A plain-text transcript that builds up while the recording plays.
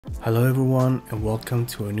Hello everyone and welcome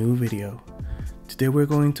to a new video. Today we're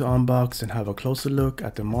going to unbox and have a closer look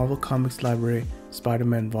at the Marvel Comics Library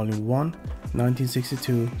Spider-Man Volume 1,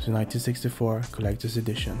 1962 to 1964 Collector's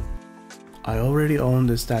Edition. I already owned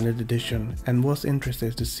the standard edition and was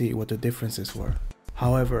interested to see what the differences were.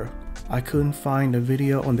 However, I couldn't find a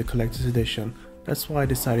video on the Collector's Edition, that's why I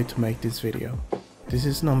decided to make this video. This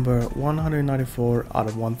is number 194 out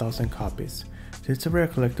of 1000 copies, so it's a rare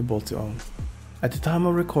collectible to own. At the time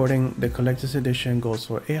of recording, the collector's edition goes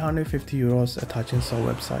for 850 euros at Tassen's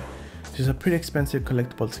website, which is a pretty expensive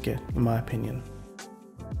collectible to get, in my opinion.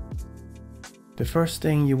 The first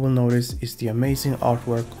thing you will notice is the amazing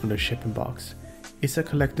artwork on the shipping box. It's a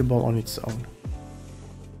collectible on its own.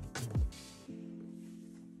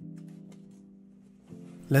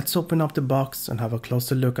 Let's open up the box and have a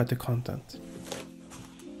closer look at the content.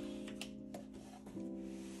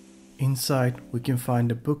 Inside, we can find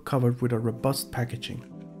the book covered with a robust packaging.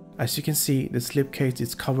 As you can see, the slipcase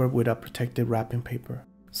is covered with a protective wrapping paper.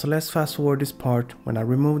 So let's fast forward this part when I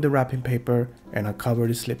remove the wrapping paper and uncover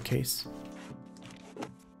the slipcase.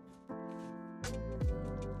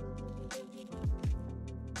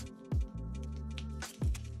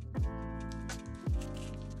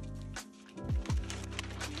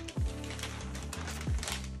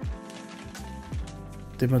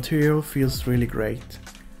 The material feels really great.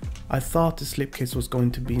 I thought the slipcase was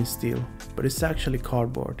going to be in steel, but it's actually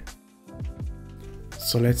cardboard.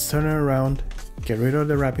 So let's turn it around, get rid of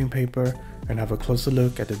the wrapping paper and have a closer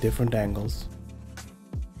look at the different angles.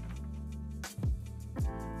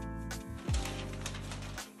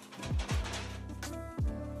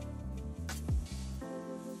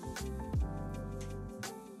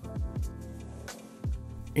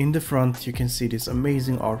 In the front you can see this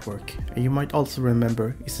amazing artwork, and you might also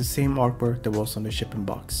remember it's the same artwork that was on the shipping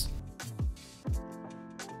box.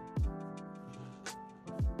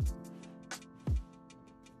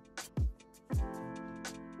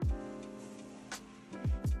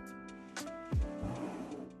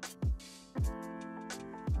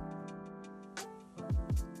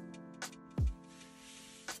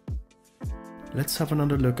 Let's have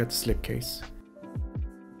another look at the slipcase.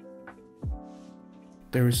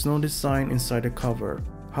 There is no design inside the cover,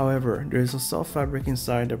 however there is a soft fabric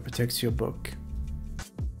inside that protects your book.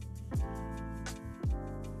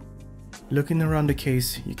 Looking around the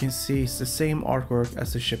case, you can see it's the same artwork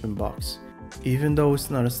as the shipping box. Even though it's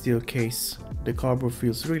not a steel case, the cardboard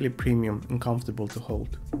feels really premium and comfortable to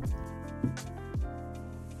hold.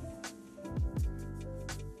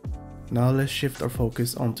 Now let's shift our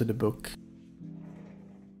focus onto the book.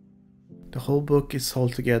 The whole book is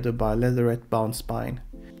held together by a leatherette bound spine.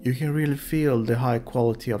 You can really feel the high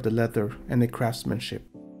quality of the leather and the craftsmanship.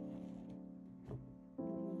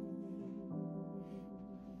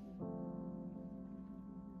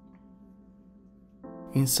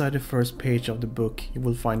 Inside the first page of the book, you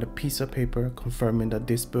will find a piece of paper confirming that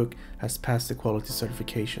this book has passed the quality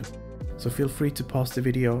certification. So feel free to pause the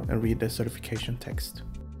video and read the certification text.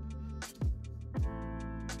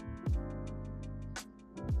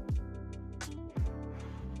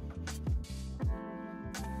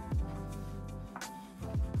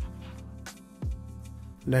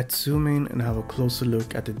 Let's zoom in and have a closer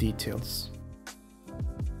look at the details.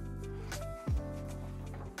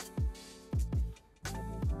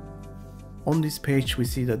 On this page we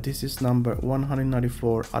see that this is number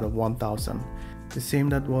 194 out of 1000, the same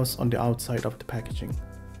that was on the outside of the packaging.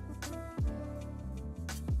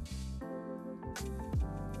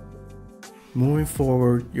 Moving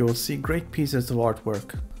forward, you will see great pieces of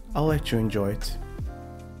artwork. I'll let you enjoy it.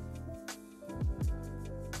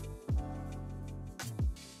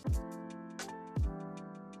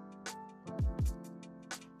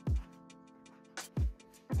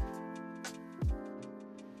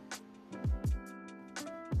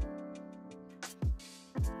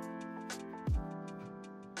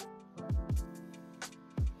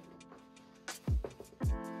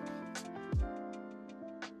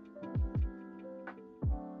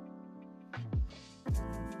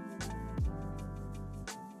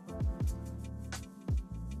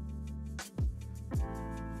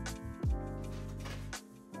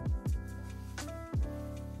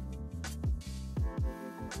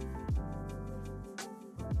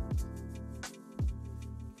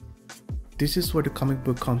 This is where the comic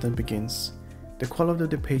book content begins. The quality of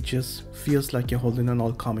the pages feels like you're holding an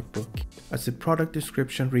old comic book. As the product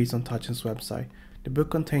description reads on Tassen's website, the book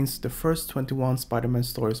contains the first 21 Spider-Man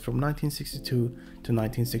stories from 1962 to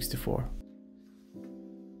 1964.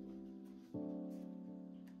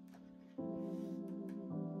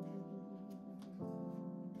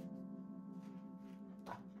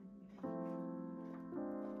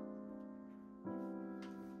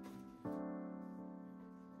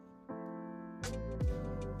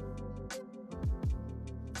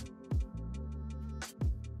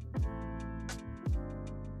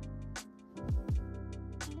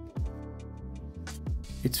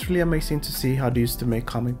 It's really amazing to see how they used to make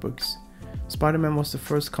comic books. Spider-Man was the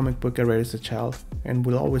first comic book I read as a child and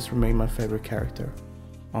will always remain my favorite character.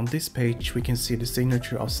 On this page we can see the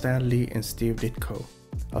signature of Stan Lee and Steve Ditko.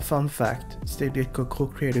 A fun fact, Steve Ditko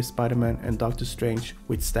co-created Spider-Man and Doctor Strange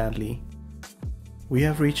with Stan Lee. We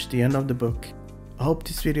have reached the end of the book. I hope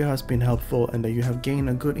this video has been helpful and that you have gained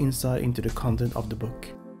a good insight into the content of the book.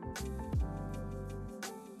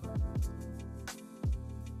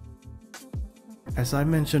 As I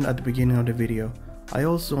mentioned at the beginning of the video, I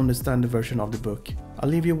also own the standard version of the book. I'll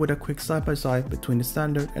leave you with a quick side-by-side between the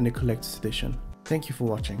standard and the collector's edition. Thank you for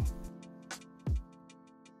watching.